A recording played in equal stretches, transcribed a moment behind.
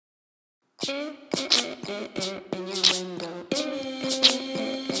Like,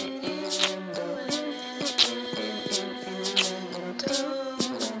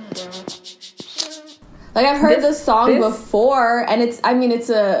 I've heard this song before, and it's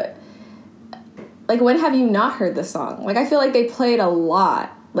a... Like, when have you not heard this song? Like, I feel like they played a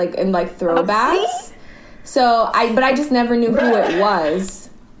lot, like, in, like, throwbacks. So, I just never knew who it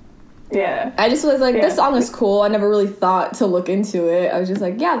was. Yeah. I just was like, this song is cool. I never really thought to look into it. I was just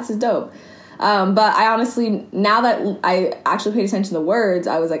like, yeah, this is dope. But I honestly, now that I actually paid attention to the words,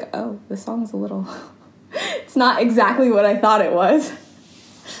 I was like, oh, this song's a little... It's not exactly what I thought it was.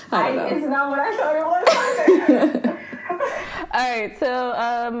 I don't know. It's not what I thought it was. All right,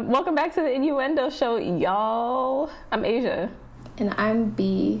 so welcome back to the Innuendo Show, y'all. I'm Asia. And I'm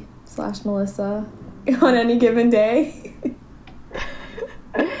B/Melissa on any given day.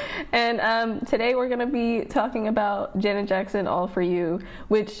 And today we're going to be talking about Janet Jackson, All For You,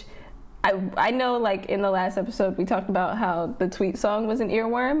 which I know, like, in the last episode we talked about how the Tweet song was an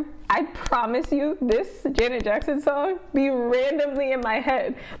earworm. I promise you, this Janet Jackson song be randomly in my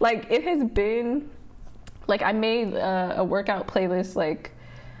head. Like, it has been... Like, I made a workout playlist, like,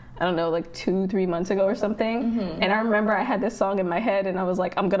 I don't know, like 2-3 months ago or something. Mm-hmm. And I remember I had this song in my head, and I was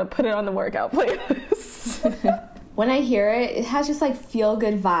like, I'm going to put it on the workout playlist. When I hear it, it has just, like,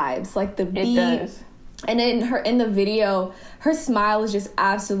 feel-good vibes. Like, the beat. It does. And in the video, her smile is just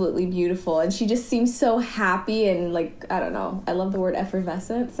absolutely beautiful. And she just seems so happy and, like, I don't know. I love the word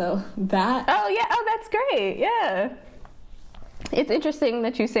effervescent, so that. Oh, yeah. Oh, that's great. Yeah. It's interesting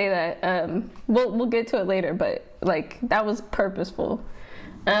that you say that. We'll get to it later, but, like, that was purposeful.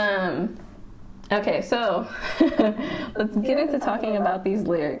 Okay, so let's get into talking about these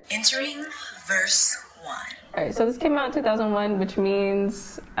lyrics. Entering verse 1. All right, so this came out in 2001, which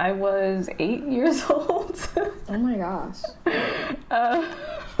means I was 8 years old. Oh my gosh.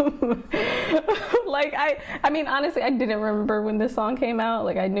 Like, I mean, honestly, I didn't remember when this song came out.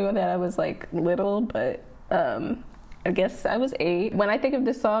 Like, I knew that I was, like, little, but I guess I was 8. When I think of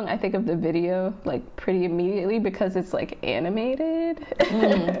this song, I think of the video, like, pretty immediately because it's, like, animated.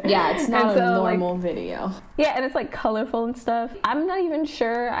 Yeah, it's not a normal video. Yeah, and it's, like, colorful and stuff. I'm not even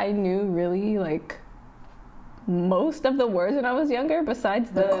sure I knew really, like, most of the words when I was younger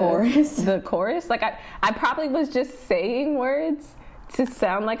besides the chorus. The chorus. Like, I probably was just saying words to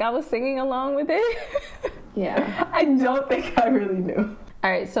sound like I was singing along with it. Yeah. I don't think I really knew.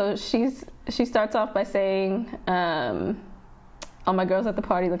 All right, so she starts off by saying, all my girls at the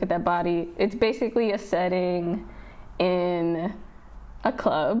party, look at that body. It's basically a setting in a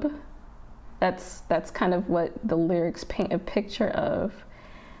club. That's kind of what the lyrics paint a picture of.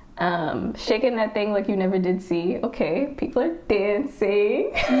 Shaking that thing like you never did see. Okay, people are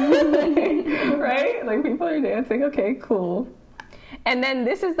dancing. Right? Like, people are dancing. Okay, cool. And then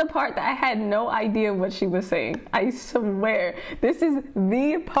this is the part that I had no idea what she was saying. I swear. This is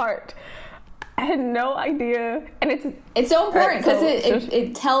the part. I had no idea. And it's so important because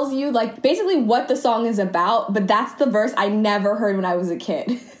it tells you, like, basically what the song is about, but that's the verse I never heard when I was a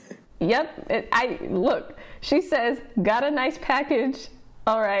kid. Yep. Look, she says, got a nice package.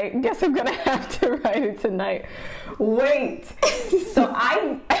 All right, guess I'm gonna have to write it tonight. Wait. So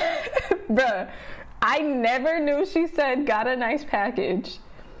bruh, I never knew she said got a nice package.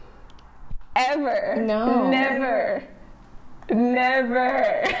 Ever. No. Never.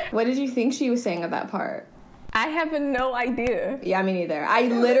 What did you think she was saying at that part? I have no idea. Yeah, me neither. I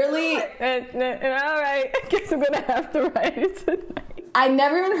literally... all right, guess I'm gonna have to write it tonight. I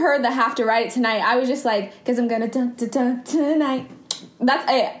never even heard the have to write it tonight. I was just like, because I'm gonna dun tonight. That's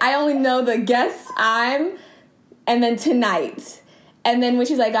it. I only know the guess I'm and then tonight. And then when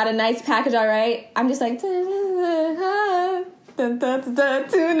she's like, got a nice package, all right? I'm just like, tonight. No, she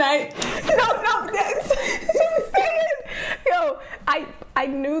was saying, yo, I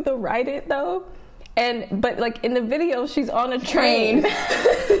knew the write it though. But like in the video, she's on a train. So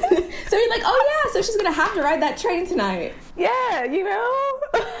you're like, oh yeah, so she's gonna have to ride that train tonight. Yeah, you know?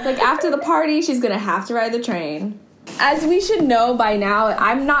 Like after the party, she's gonna have to ride the train. As we should know by now,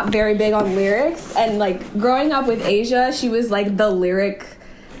 I'm not very big on lyrics, and like growing up with Asia, she was like the lyric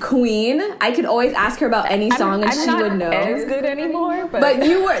queen. I could always ask her about any song and she would know. I'm not as good anymore, but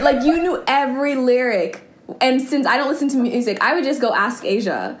you were like, you knew every lyric. And since I don't listen to music, I would just go ask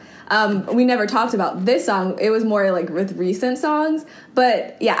Asia. We never talked about this song. It was more like with recent songs.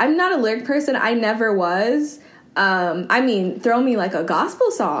 But yeah, I'm not a lyric person. I never was. I mean, throw me like a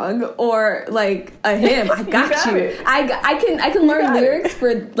gospel song or like a hymn. I got you. I can learn lyrics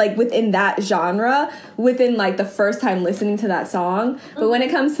for like within that genre within like the first time listening to that song. But when it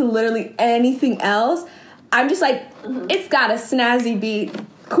comes to literally anything else, I'm just like, it's got a snazzy beat.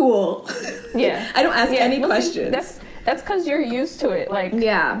 cool. Yeah. I don't ask any well, questions. That's because you're used to it. Like,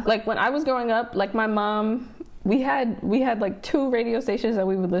 yeah. Like when I was growing up, like my mom, we had like 2 radio stations that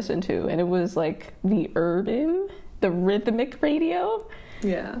we would listen to, and it was like the rhythmic radio.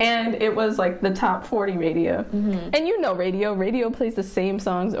 Yeah. And it was like the top 40 radio. Mm-hmm. And you know radio plays the same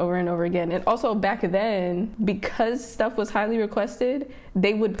songs over and over again. And also back then, because stuff was highly requested,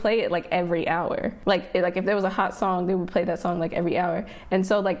 they would play it like every hour. Like if there was a hot song, they would play that song like every hour. And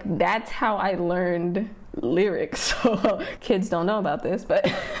so like that's how I learned lyrics. So kids don't know about this,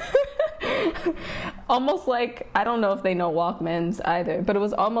 but almost like, I don't know if they know Walkmans either, but it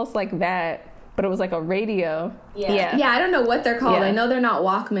was almost like that. But it was like a radio. Yeah, I don't know what they're called. Yeah. I know they're not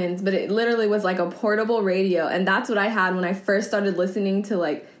Walkmans, but it literally was like a portable radio. And that's what I had when I first started listening to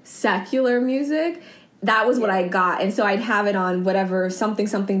like secular music. That was what I got. And so I'd have it on whatever, something,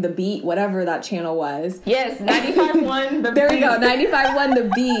 The Beat, whatever that channel was. Yes, 95.1 The Beat. There we go, 95.1 The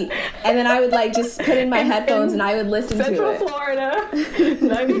Beat. And then I would like just put in my headphones and I would listen to it. Central Florida,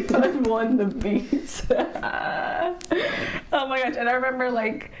 95.1 The Beat. Oh my gosh. And I remember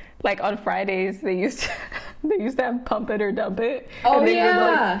like on Fridays they used to have Pump It or Dump It. Oh, and they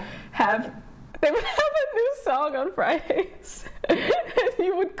yeah. They would have a new song on Fridays. And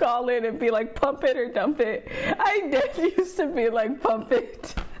you would call in and be like, pump it or dump it. I did used to be like, pump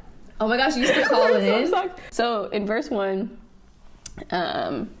it. Oh my gosh, you used to call it in? So in verse 1,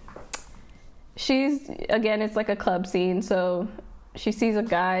 it's like a club scene. So she sees a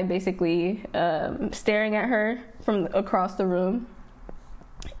guy basically staring at her from across the room.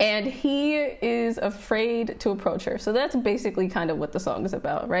 And he is afraid to approach her. So that's basically kind of what the song is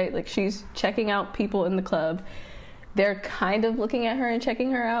about, right? Like she's checking out people in the club. They're kind of looking at her and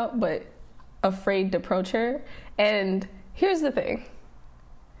checking her out, but afraid to approach her. And here's the thing.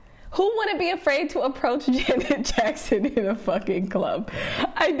 Who wouldn't be afraid to approach Janet Jackson in a fucking club?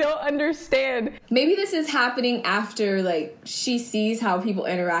 I don't understand. Maybe this is happening after, like, she sees how people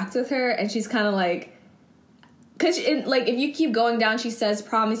interact with her, and she's kind of like... Because, like, if you keep going down, she says,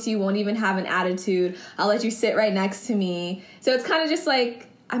 promise you won't even have an attitude. I'll let you sit right next to me. So it's kind of just like,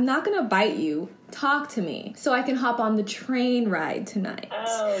 I'm not going to bite you. Talk to me so I can hop on the train ride tonight.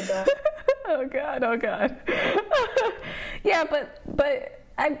 Oh, God. Oh, God. Oh, God. Yeah, but,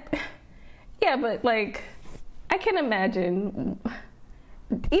 like, I can imagine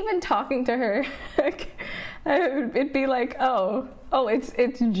even talking to her, it'd be like, oh,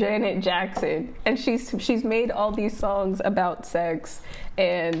 it's Janet Jackson, and she's made all these songs about sex,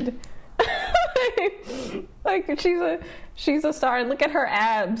 and like she's a star, and look at her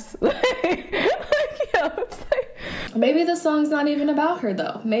abs. It's like, maybe the song's not even about her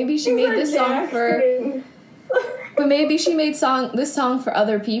though. Maybe she made this song for, but maybe she made this song for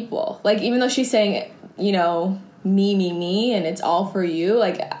other people. Like, even though she's saying, you know, me, and it's all for you.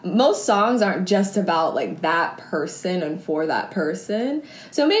 Like, most songs aren't just about like that person and for that person.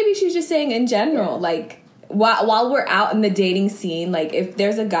 So maybe she's just saying in general, like, while we're out in the dating scene, like, if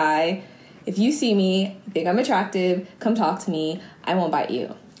there's a guy, if you see me, think I'm attractive, come talk to me. I won't bite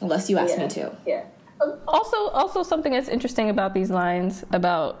you unless you ask me to. Yeah. Also something that's interesting about these lines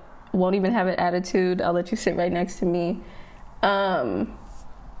about won't even have an attitude, I'll let you sit right next to me,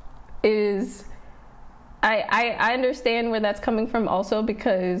 is I understand where that's coming from also,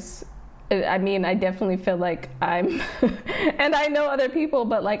 because I mean, I definitely feel like I'm and I know other people,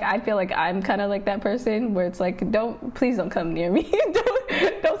 but like I feel like I'm kind of like that person where it's like, please don't come near me.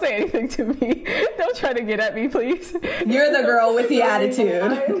 don't say anything to me. Don't try to get at me, please. You're the girl with the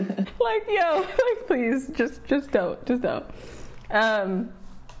attitude. Like, yo, like, please just don't.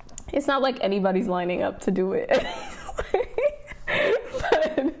 It's not like anybody's lining up to do it.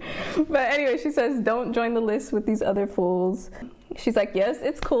 But anyway, she says, don't join the list with these other fools. She's like, yes,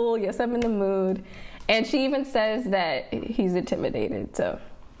 it's cool. Yes, I'm in the mood. And she even says that he's intimidated. So,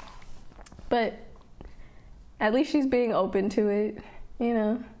 but at least she's being open to it, you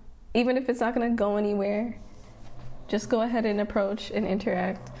know. Even if it's not going to go anywhere, just go ahead and approach and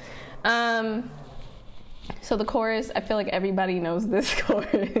interact. So the chorus, I feel like everybody knows this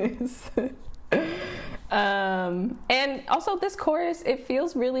chorus. And also this chorus, it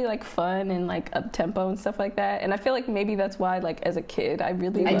feels really like fun and like up tempo and stuff like that. And I feel like maybe that's why, like, as a kid, I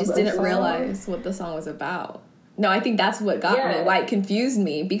just didn't realize what the song was about. No, I think that's what got me, why it confused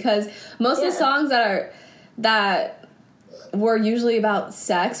me, because most of the songs that were usually about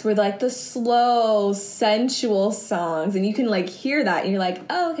sex were like the slow, sensual songs, and you can like hear that and you're like,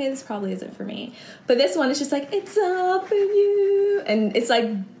 oh, okay, this probably isn't for me. But this one is just like, it's all for you, and it's like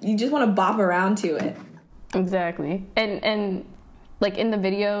you just want to bop around to it. Exactly. And like in the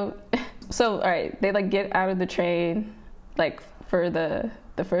video, so all right, they like get out of the train like for the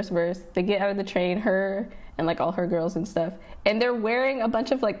the first verse. They get out of the train, her and like all her girls and stuff, and they're wearing a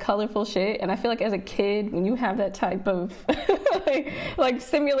bunch of like colorful shit. And I feel like as a kid, when you have that type of like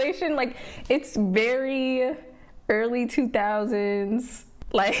simulation, like it's very early 2000s,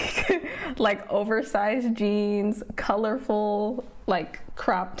 like oversized jeans, colorful like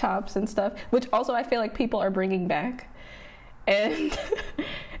crop tops and stuff, which also I feel like people are bringing back, and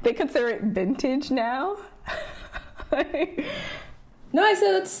they consider it vintage now. No, I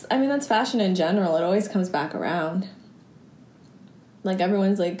said that's fashion in general. It always comes back around. Like,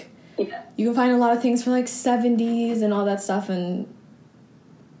 everyone's like, yeah. You can find a lot of things from like 70s and all that stuff, and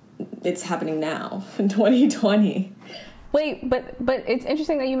it's happening now in 2020. Wait, but it's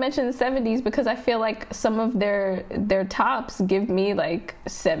interesting that you mentioned the 70s, because I feel like some of their tops give me like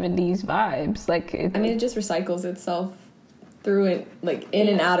 70s vibes. Like, it just recycles itself through it, like in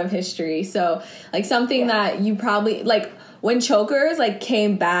and out of history. So like something that you probably like when chokers like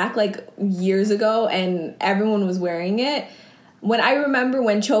came back like years ago and everyone was wearing it. When I remember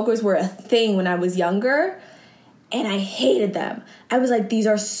when chokers were a thing when I was younger, and I hated them. I was like, these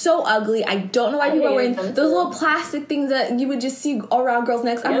are so ugly. I don't know why people are wearing those little plastic things that you would just see all around girls'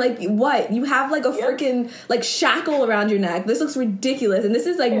 necks. I'm like, what? You have like a freaking like shackle around your neck. This looks ridiculous. And this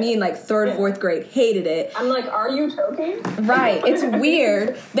is like me in like third, fourth grade. Hated it. I'm like, are you choking? Right. It's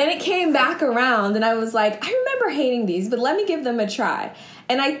weird. Then it came back around and I was like, I remember hating these, but let me give them a try.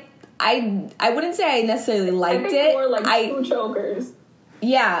 And I wouldn't say I necessarily liked it. More like two chokers.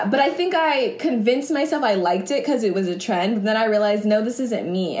 Yeah, but I think I convinced myself I liked it because it was a trend. But then I realized, no, this isn't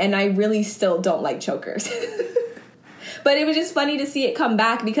me. And I really still don't like chokers. But it was just funny to see it come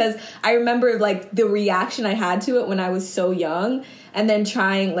back because I remember, like, the reaction I had to it when I was so young. And then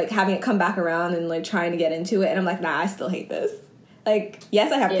trying, like, having it come back around and, like, trying to get into it. And I'm like, nah, I still hate this. Like,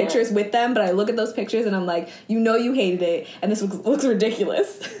 yes, I have pictures with them. But I look at those pictures and I'm like, you know you hated it. And this looks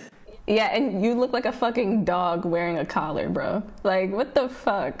ridiculous. Yeah, and you look like a fucking dog wearing a collar, bro. Like, what the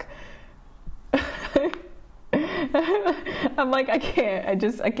fuck? I'm like, I can't.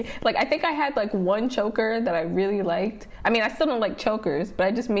 Like, I think I had, like, one choker that I really liked. I mean, I still don't like chokers, but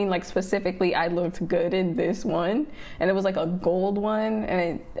I just mean, like, specifically I looked good in this one. And it was, like, a gold one.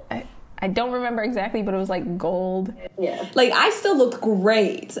 And I don't remember exactly, but it was, like, gold. Yeah. Like, I still looked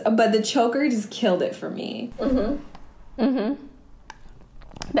great, but the choker just killed it for me. Mm-hmm. Mm-hmm.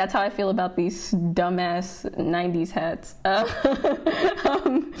 That's how I feel about these dumbass 90s hats.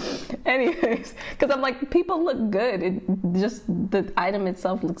 Anyways, because I'm like, people look good. It just, the item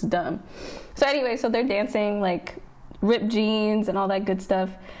itself looks dumb. So anyway, so they're dancing, like, ripped jeans and all that good stuff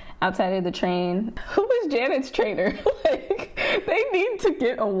outside of the train. Who is Janet's trainer? Like, they need to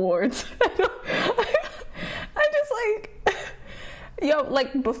get awards. I just, like... Yo,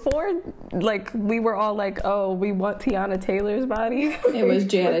 like, before, like, we were all like, oh, we want Tiana Taylor's body. It was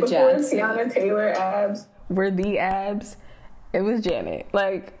Janet Jackson. Tiana Taylor abs. We're the abs. It was Janet.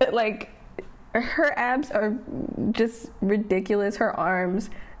 Like, her abs are just ridiculous. Her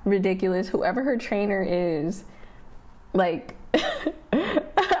arms, ridiculous. Whoever her trainer is, like,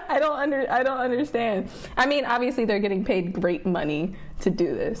 I don't understand. I mean, obviously, they're getting paid great money to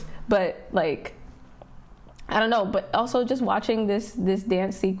do this. But, like... I don't know, but also just watching this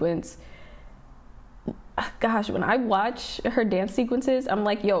dance sequence, gosh, when I watch her dance sequences, I'm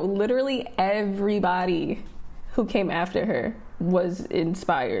like, yo, literally everybody who came after her was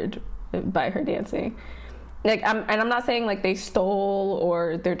inspired by her dancing. Like, I'm not saying like they stole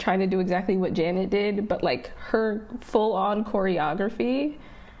or they're trying to do exactly what Janet did, but like her full-on choreography,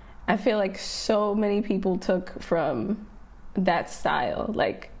 I feel like so many people took from that style,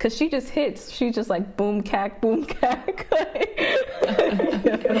 like, because she just hits, she's just like boom cack.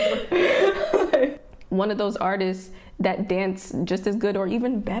 One of those artists that dance just as good or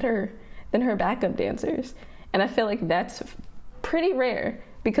even better than her backup dancers. And I feel like that's pretty rare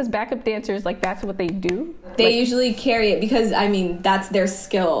because backup dancers, like, that's what they do. They usually carry it because, I mean, that's their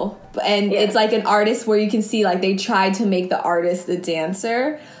skill. And it's like an artist where you can see, like, they try to make the artist the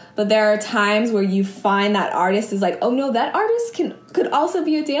dancer. But there are times where you find that artist is like, oh no, that artist could also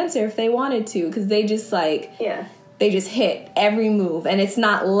be a dancer if they wanted to, because they just like, they just hit every move, and it's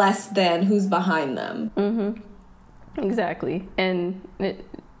not less than who's behind them. Mm-hmm. Exactly. And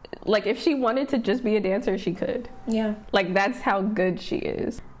like, if she wanted to just be a dancer, she could. Yeah. Like, that's how good she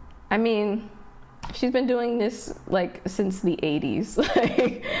is. I mean, she's been doing this like since the 80s,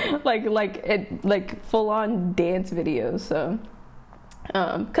 like full on dance videos. So.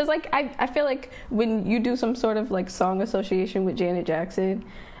 Because, like, I feel like when you do some sort of, like, song association with Janet Jackson,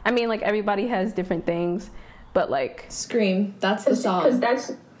 I mean, like, everybody has different things, but, like... Scream. That's the song. Because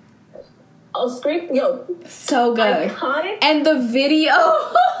that's... Oh, Scream, yo, So good. iconic, And the video,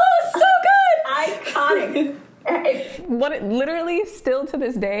 so good. iconic. What it literally still to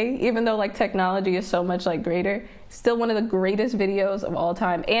this day, even though like technology is so much like greater, still one of the greatest videos of all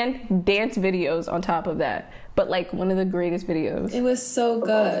time, and dance videos on top of that. But like one of the greatest videos. It was so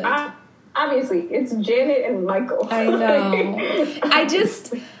good. Obviously, it's Janet and Michael. I know. I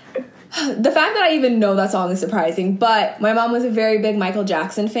just, the fact that I even know that song is surprising, but my mom was a very big Michael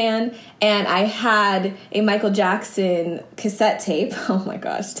Jackson fan, and I had a Michael Jackson cassette tape. Oh my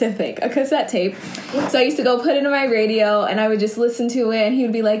gosh, to think, a cassette tape. So I used to go put it in my radio, and I would just listen to it, and he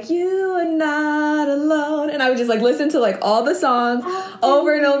would be like, "You are not alone," and I would just like listen to like all the songs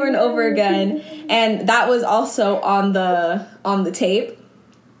over and over and over again, and that was also on the tape.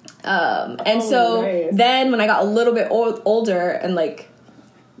 And so nice. then when I got a little bit older and like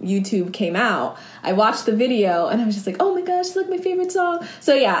YouTube came out, I watched the video and I was just like, oh my gosh, it's like my favorite song.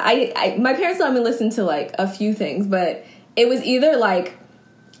 So yeah, I my parents let me listen to like a few things, but it was either like,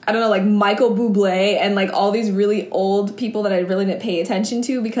 I don't know, like Michael Bublé and like all these really old people that I really didn't pay attention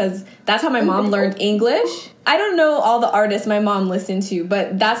to, because that's how my mom learned English. I don't know all the artists my mom listened to,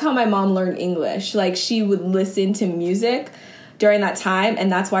 but that's how my mom learned English. Like she would listen to music during that time,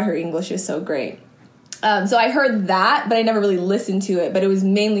 and that's why her English is so great. So I heard that, but I never really listened to it, but it was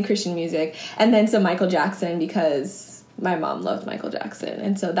mainly Christian music, and then some Michael Jackson, because my mom loved Michael Jackson,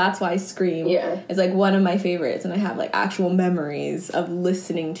 and so that's why Scream is like one of my favorites, and I have like actual memories of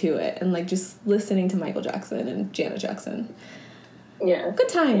listening to it and like just listening to Michael Jackson and Janet Jackson. Yeah. Good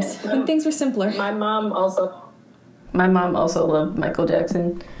times when things were simpler. My mom also loved Michael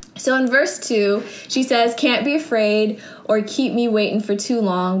Jackson. So in verse 2, she says, "Can't be afraid or keep me waiting for too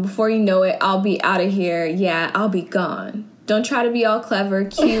long. Before you know it, I'll be out of here. Yeah, I'll be gone. Don't try to be all clever,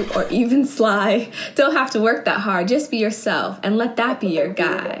 cute, or even sly. Don't have to work that hard. Just be yourself and let that be your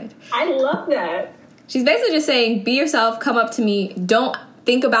guide." I love that. She's basically just saying, be yourself, come up to me. Don't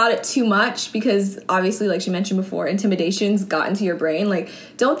think about it too much, because obviously, like she mentioned before, intimidation's got into your brain. Like,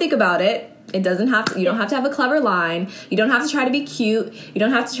 don't think about it. It doesn't have to, you don't have to have a clever line. You don't have to try to be cute. You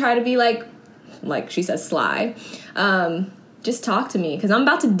don't have to try to be like she says, sly. Just talk to me, because I'm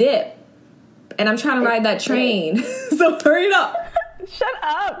about to dip and I'm trying to ride that train. So hurry it up. Shut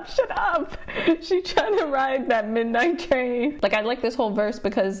up. She's trying to ride that midnight train. Like, I like this whole verse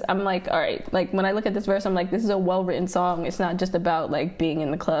because I'm like, all right, like when I look at this verse, I'm like, this is a well-written song. It's not just about like being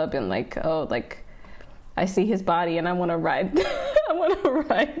in the club and like, oh, like I see his body and I want to ride. I want to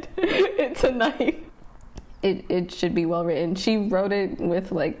ride it tonight. It should be well written. She wrote it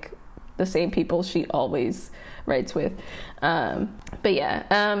with like the same people she always writes with. But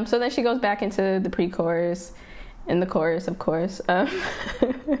yeah. So then she goes back into the pre-chorus and the chorus, of course. And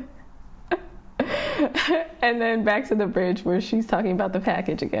then back to the bridge where she's talking about the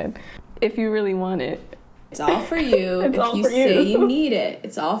package again. If you really want it. It's all for you if you say you need it.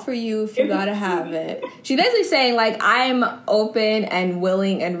 It's all for you if you gotta have it. She's basically saying, like, I'm open and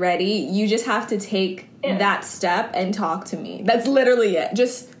willing and ready. You just have to take that step and talk to me. That's literally it.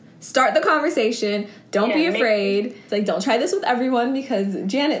 Just start the conversation. Don't be afraid. It's like, don't try this with everyone, because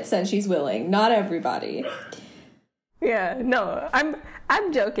Janet said she's willing. Not everybody. Yeah, no,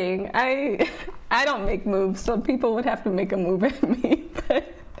 I'm joking. I don't make moves, so people would have to make a move at me.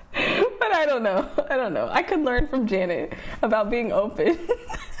 But I don't know. I could learn from Janet about being open.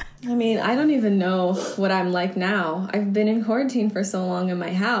 I mean, I don't even know what I'm like now. I've been in quarantine for so long in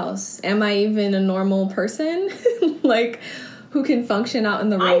my house. Am I even a normal person? Like, who can function out in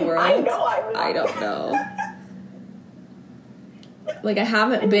the real world? I don't know. Like, I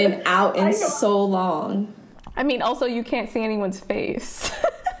haven't been out in so long. I mean, also, you can't see anyone's face.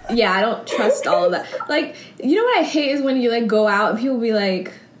 Yeah, I don't trust all of that. Like, you know what I hate is when you, like, go out and people be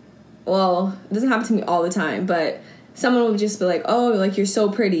like, well, it doesn't happen to me all the time, but someone will just be like, oh, like, you're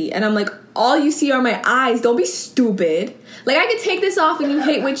so pretty. And I'm like, all you see are my eyes. Don't be stupid. Like, I could take this off and you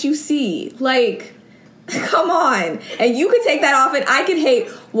hate what you see. Like, come on. And you could take that off and I could hate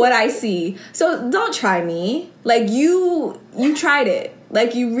what I see. So don't try me. Like, you tried it.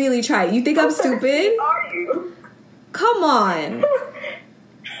 Like, you really tried. You think I'm stupid? Are you? Come on.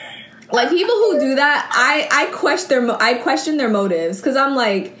 Like, people who do that, I question their motives, because I'm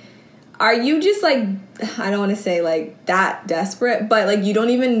like, are you just like, I don't want to say like that desperate, but like you don't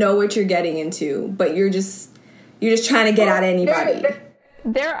even know what you're getting into, but you're just trying to get at anybody.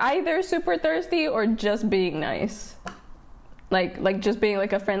 They're either super thirsty or just being nice. Like just being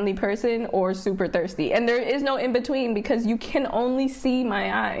like a friendly person or super thirsty. And there is no in between, because you can only see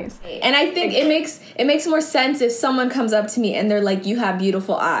my eyes. And I think it makes more sense if someone comes up to me and they're like, you have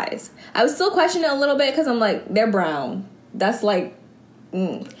beautiful eyes. I would still question it a little bit, because I'm like, they're brown. That's like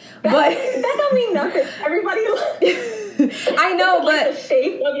But that don't mean nothing. Everybody. I know, like but the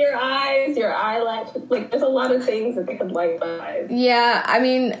shape of your eyes, your eyelashes, like there's a lot of things that they could like by eyes. yeah, I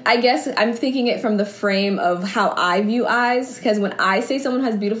mean, I guess I'm thinking it from the frame of how I view eyes, because when I say someone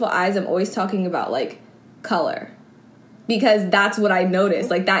has beautiful eyes, I'm always talking about like color, because that's what I notice.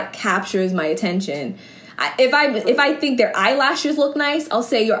 Like that captures my attention. If I think their eyelashes look nice, I'll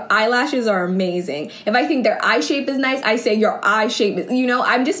say your eyelashes are amazing. If I think their eye shape is nice, I say your eye shape is,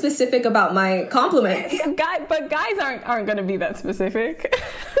 I'm just specific about my compliments. But guys aren't going to be that specific.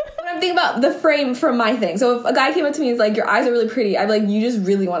 When I'm thinking about the frame from my thing. So if a guy came up to me and is like, your eyes are really pretty, I'd be like, you just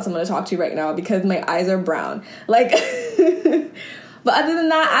really want someone to talk to right now because my eyes are brown. Like, but other than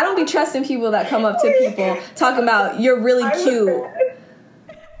that, I don't be trusting people that come up to people talking about, you're really cute.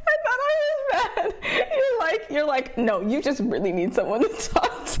 You're like, no, you just really need someone to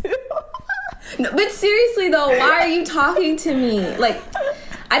talk to. No, but seriously though, why are you talking to me? Like,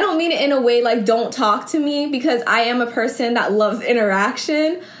 I don't mean it in a way like don't talk to me, because I am a person that loves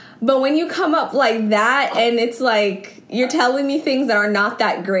interaction. But when you come up like that and it's like you're telling me things that are not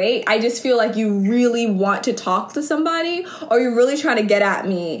that great, I just feel like you really want to talk to somebody, or you're really trying to get at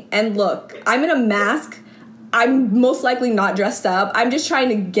me. And look, I'm in a mask. I'm most likely not dressed up. I'm just trying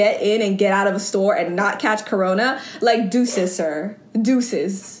to get in and get out of a store and not catch corona. Like, deuces, sir.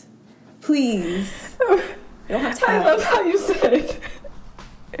 Deuces. Please. I don't have time. I love how you said it.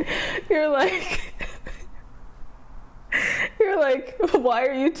 You're like, why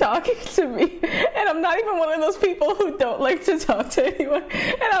are you talking to me? And I'm not even one of those people who don't like to talk to anyone.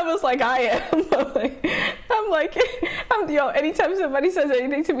 And I was like, I am. Anytime somebody says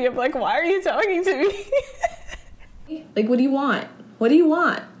anything to me, I'm like, why are you talking to me? Like, what do you want? What do you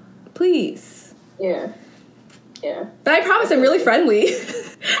want? Please. Yeah. Yeah. But I promise I'm really friendly.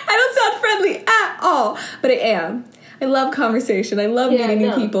 I don't sound friendly at all, but I am. I love conversation. I love meeting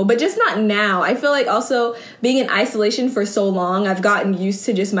new people, but just not now. I feel like also being in isolation for so long, I've gotten used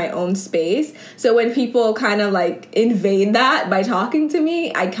to just my own space. So when people kind of like invade that by talking to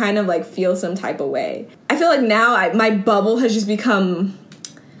me, I kind of like feel some type of way. I feel like now my bubble has just become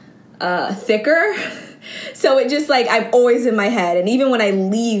thicker. So it just like, I'm always in my head. And even when I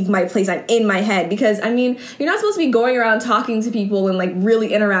leave my place, I'm in my head, because I mean, you're not supposed to be going around talking to people and like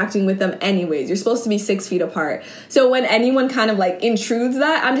really interacting with them anyways. You're supposed to be 6 feet apart. So when anyone kind of like intrudes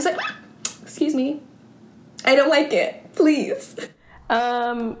that, I'm just like, excuse me, I don't like it, please.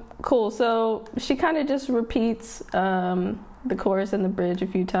 Cool. So she kind of just repeats the chorus and the bridge a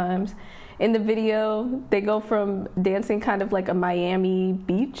few times. In the video, they go from dancing kind of like a Miami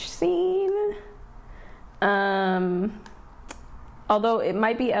beach scene. Although it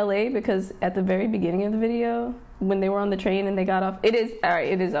might be LA, because at the very beginning of the video, when they were on the train and they got off, it is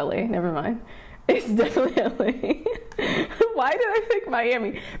LA, never mind. It's definitely LA. Why did I think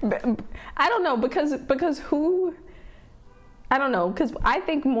Miami? I don't know, because I don't know, because I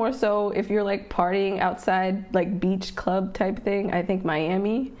think more so if you're like partying outside, like beach club type thing, I think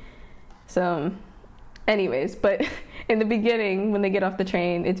Miami. So anyways, but in the beginning, when they get off the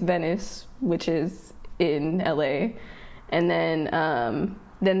train, it's Venice, which is in LA. And then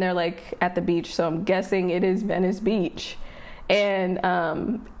they're like at the beach, so I'm guessing it is Venice Beach. And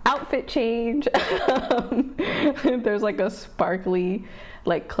outfit change. There's like a sparkly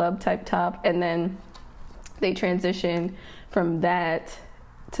like club type top, and then they transition from that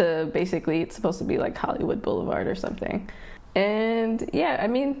to basically it's supposed to be like Hollywood Boulevard or something. And yeah, I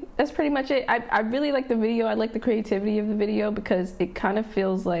mean, that's pretty much it. I really like the video. I like the creativity of the video, because it kind of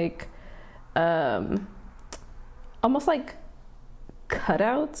feels like almost like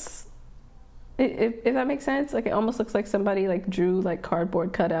cutouts, if that makes sense. Like it almost looks like somebody like drew like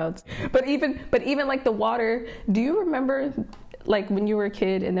cardboard cutouts. But even like the water, do you remember like when you were a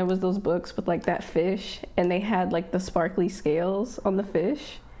kid and there was those books with like that fish and they had like the sparkly scales on the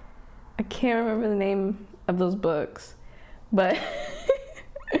fish? I can't remember the name of those books, but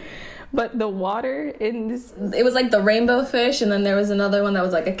but the water in this, it was like the rainbow fish, and then there was another one that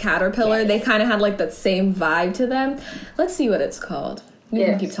was like a caterpillar. Yes. They kind of had like that same vibe to them. Let's see what it's called. You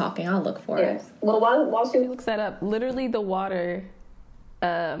can keep talking. I'll look for it. Well, while she looks that up, literally the water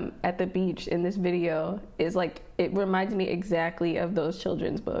at the beach in this video is like, it reminds me exactly of those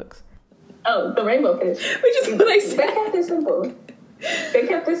children's books. Oh, the rainbow fish. Which is what I said. They kept it simple. They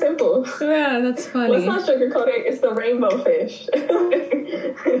kept it simple. Yeah, that's funny. Let's not sugarcoat it. It's the rainbow fish.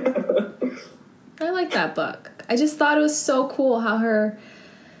 I like that book. I just thought it was so cool how her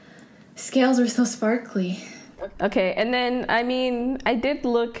scales were so sparkly. Okay, and then, I mean, I did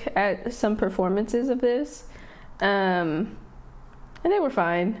look at some performances of this. And they were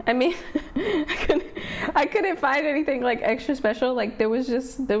fine. I mean, I couldn't find anything like extra special. Like there was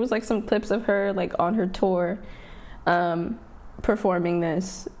like some clips of her like on her tour, performing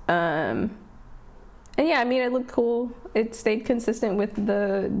this. And yeah, I mean, it looked cool. It stayed consistent with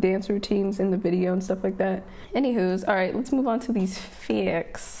the dance routines in the video and stuff like that. Anywho's, all right, let's move on to these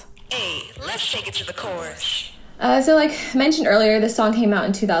facts. Hey, let's take it to the chorus. So like mentioned earlier, this song came out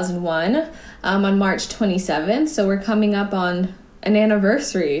in 2001 on March 27th. So we're coming up on an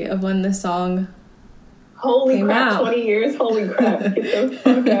anniversary of when the song Holy came crap, out. 20 years? Holy crap, get the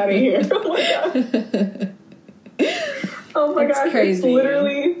fuck out of here. Oh my god. Oh my It's gosh, crazy. It's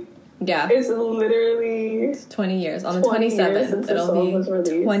literally 20 years. On the 20 years 27th, since the it'll song was be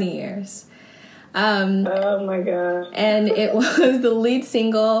released. 20 years. oh my god. And it was the lead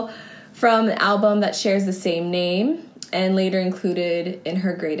single from the album that shares the same name and later included in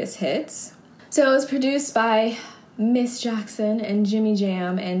her greatest hits. So it was produced by Miss Jackson and Jimmy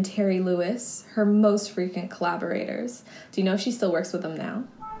Jam and Terry Lewis, her most frequent collaborators. Do you know if she still works with them now?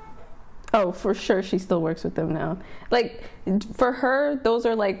 Oh, for sure, she still works with them now. Like, for her, those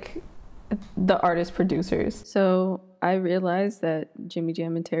are like the artist producers. So I realized that Jimmy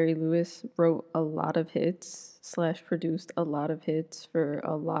Jam and Terry Lewis wrote a lot of hits / produced a lot of hits for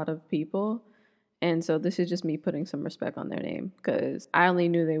a lot of people. And so this is just me putting some respect on their name, because I only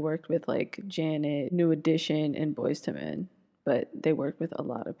knew they worked with like Janet, New Edition, and Boyz II Men. But they work with a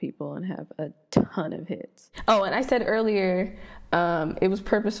lot of people and have a ton of hits. Oh, and I said earlier, it was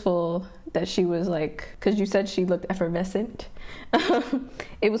purposeful that she was like, because you said she looked effervescent.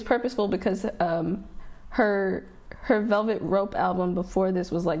 It was purposeful because her Velvet Rope album before this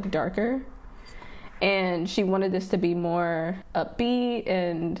was like darker. And she wanted this to be more upbeat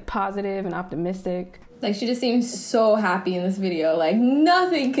and positive and optimistic. Like, she just seems so happy in this video. Like,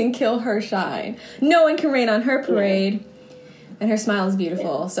 nothing can kill her shine. No one can rain on her parade. And her smile is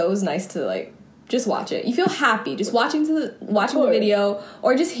beautiful. So it was nice to, like, just watch it. You feel happy just watching the video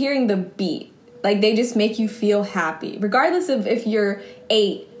or just hearing the beat. Like, they just make you feel happy. Regardless of if you're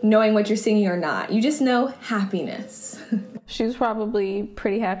 8, knowing what you're singing or not. You just know happiness. She was probably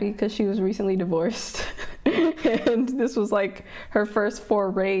pretty happy because she was recently divorced. And this was like her first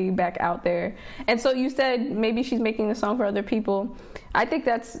foray back out there. And so you said maybe she's making a song for other people. I think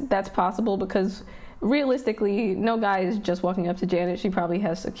that's possible because realistically, no guy is just walking up to Janet. She probably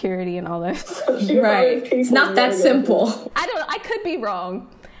has security and all that. Right. It's not that simple. I could be wrong.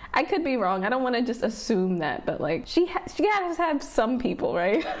 I don't want to just assume that, but like she has to have some people,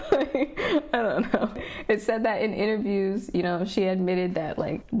 right? Like, I don't know. It said that in interviews, you know, she admitted that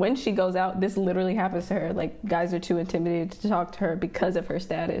like when she goes out, this literally happens to her. Like guys are too intimidated to talk to her because of her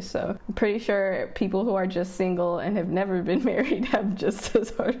status. So I'm pretty sure people who are just single and have never been married have just as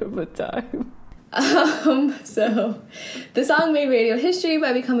hard of a time. So the song made radio history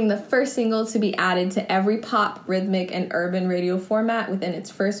by becoming the first single to be added to every pop, rhythmic, and urban radio format within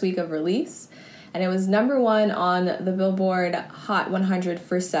its first week of release. And it was #1 on the Billboard Hot 100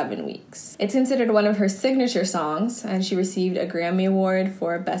 for 7 weeks. It's considered one of her signature songs, and she received a Grammy Award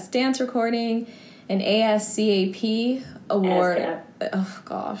for Best Dance Recording, an ASCAP Award. ASCAP. Oh,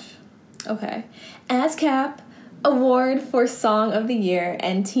 gosh. Okay. ASCAP Award for Song of the Year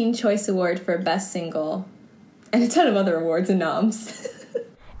and Teen Choice Award for Best Single, and a ton of other awards and noms.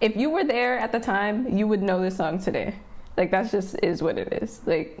 If you were there at the time, you would know this song today. Like, that's just is what it is.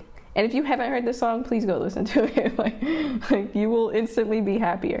 Like, and if you haven't heard this song, please go listen to it. Like you will instantly be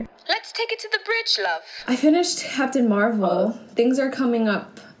happier. Let's take it to the bridge, love. I finished Captain Marvel. Things are coming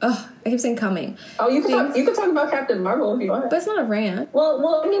up. Ugh, I keep saying coming. Oh, you can talk about Captain Marvel if you want. But it's not a rant.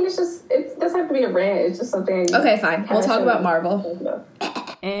 Well, I mean, it doesn't have to be a rant. It's just something. Okay, fine. We'll talk about Marvel.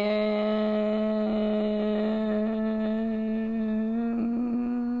 And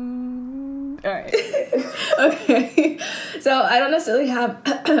all right. Okay. So I don't necessarily have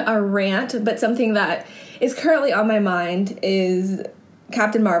a rant, but something that is currently on my mind is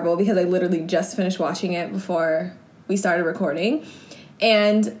Captain Marvel, because I literally just finished watching it before we started recording.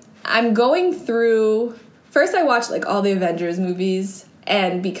 And I'm going through... First, I watched, like, all the Avengers movies,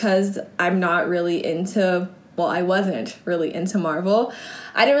 and because I'm not really into... Well, I wasn't really into Marvel,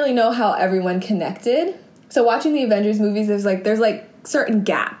 I didn't really know how everyone connected. So watching the Avengers movies, there's certain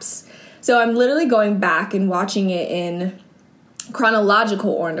gaps. So I'm literally going back and watching it in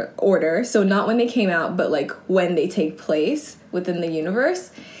chronological order. So not when they came out, but, like, when they take place within the universe.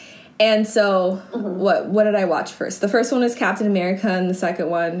 And so, what did I watch first? The first one is Captain America, and the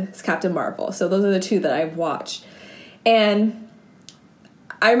second one is Captain Marvel. So those are the two that I've watched. And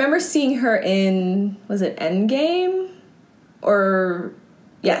I remember seeing her in, was it Endgame?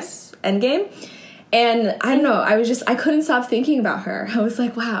 Yes, Endgame. And I don't know, I couldn't stop thinking about her. I was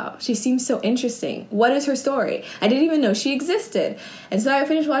like, wow, she seems so interesting. What is her story? I didn't even know she existed. And so I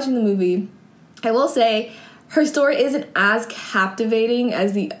finished watching the movie. I will say, her story isn't as captivating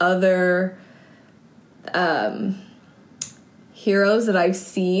as the other heroes that I've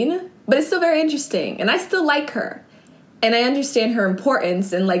seen, but it's still very interesting. And I still like her. And I understand her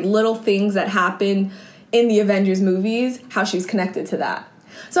importance and, like, little things that happen in the Avengers movies, how she's connected to that.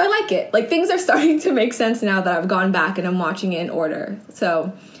 So I like it. Like, things are starting to make sense now that I've gone back and I'm watching it in order.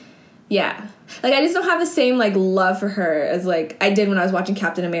 So, yeah. Like, I just don't have the same, like, love for her as, like, I did when I was watching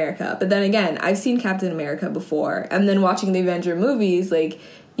Captain America. But then again, I've seen Captain America before. And then watching the Avenger movies, like,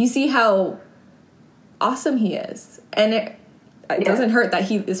 you see how awesome he is. And it doesn't hurt that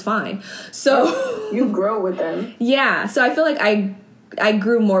he is fine. So you grow with them. Yeah. So I feel like I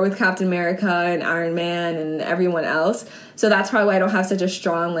grew more with Captain America and Iron Man and everyone else. So that's probably why I don't have such a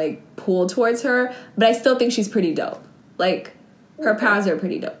strong, like, pull towards her. But I still think she's pretty dope. Like, her powers are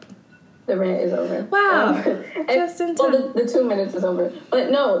pretty dope. The rant is over. Wow. Just in time. Well, the 2 minutes is over. But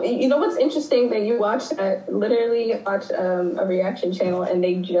no, you know what's interesting that you watched that? Literally watched a reaction channel and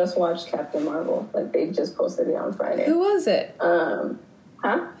they just watched Captain Marvel. Like, they just posted it on Friday. Who was it?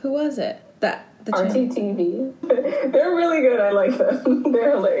 Who was it? The RTTV. They're really good. I like them.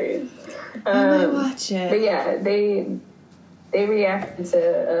 They're hilarious. I might watch it. But yeah, they reacted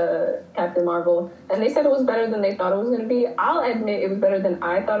to Captain Marvel, and they said it was better than they thought it was going to be. I'll admit it was better than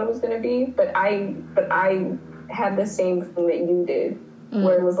I thought it was going to be, but I had the same thing that you did,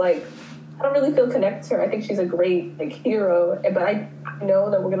 where it was like, I don't really feel connected to her. I think she's a great, like, hero, but I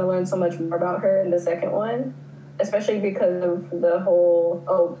know that we're going to learn so much more about her in the second one, especially because of the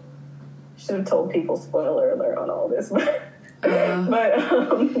whole, should have told people, spoiler alert on all this, but...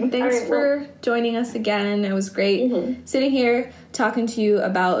 Thanks for joining us again. It was great sitting here talking to you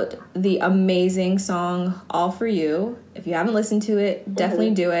about the amazing song All For You. If you haven't listened to it,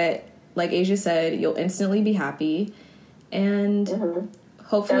 definitely do it. Like Asia said, you'll instantly be happy. And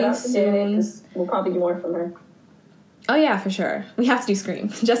hopefully soon... We'll probably do more from her. Oh yeah, for sure. We have to do Scream.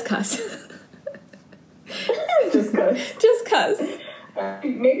 Just cuss. Just cuss. Just cuss.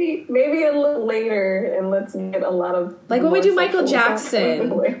 Maybe a little later, and let's get a lot of, like, when we do Michael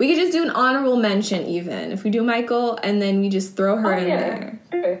Jackson, we could just do an honorable mention. Even if we do Michael, and then we just throw her in there.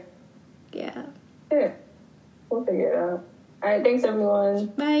 Sure. Yeah. Sure. We'll figure it out. All right. Thanks, everyone.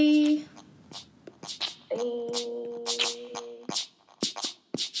 Bye.